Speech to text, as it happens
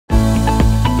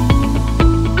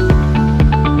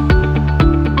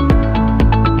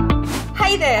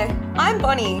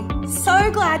Connie. So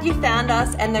glad you found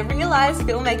us and the REELise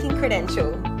Filmmaking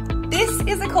Credential. This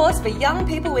is a course for young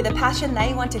people with a passion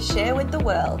they want to share with the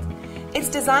world. It's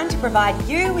designed to provide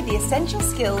you with the essential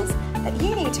skills that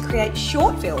you need to create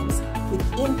short films with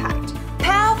impact,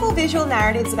 powerful visual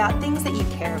narratives about things that you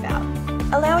care about,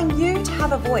 allowing you to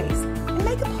have a voice and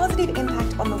make a positive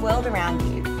impact on the world around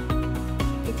you.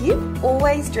 If you've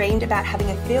always dreamed about having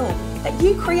a film that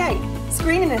you create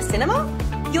screen in a cinema,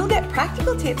 you'll get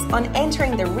practical tips on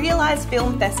entering the REELise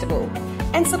Film Festival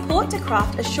and support to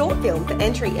craft a short film for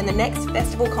entry in the next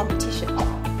festival competition.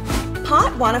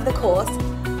 Part 1 of the course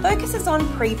focuses on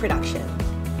pre-production.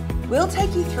 We'll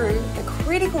take you through the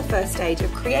critical first stage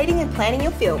of creating and planning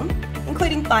your film,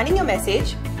 including finding your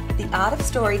message, the art of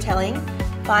storytelling,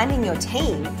 finding your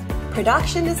team,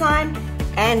 production design,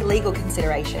 and legal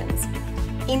considerations.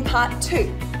 In Part 2,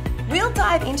 we'll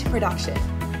dive into production.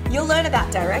 You'll learn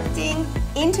about directing,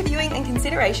 interviewing and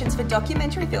considerations for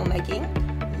documentary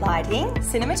filmmaking, lighting,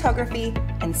 cinematography,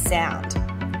 and sound.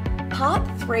 Part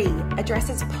 3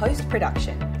 addresses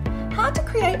post-production, how to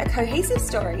create a cohesive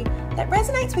story that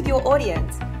resonates with your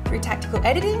audience through tactical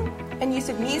editing and use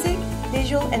of music,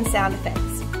 visual and sound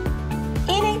effects.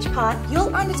 In each part,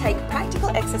 you'll undertake practical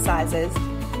exercises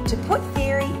to put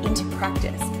theory into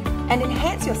practice and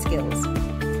enhance your skills.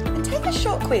 And take a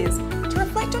short quiz to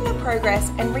reflect on your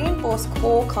progress and reinforce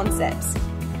core concepts.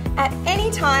 At any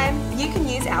time, you can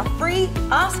use our free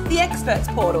Ask the Experts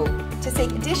portal to seek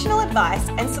additional advice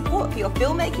and support for your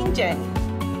filmmaking journey.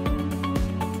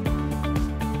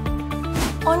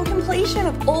 On completion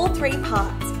of all 3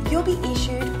 parts, you'll be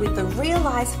issued with the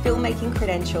REELise Filmmaking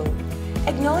Credential,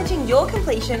 acknowledging your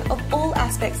completion of all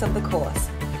aspects of the course.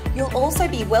 You'll also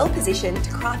be well positioned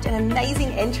to craft an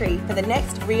amazing entry for the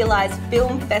next REELise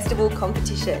Film Festival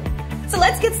competition. So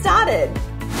let's get started!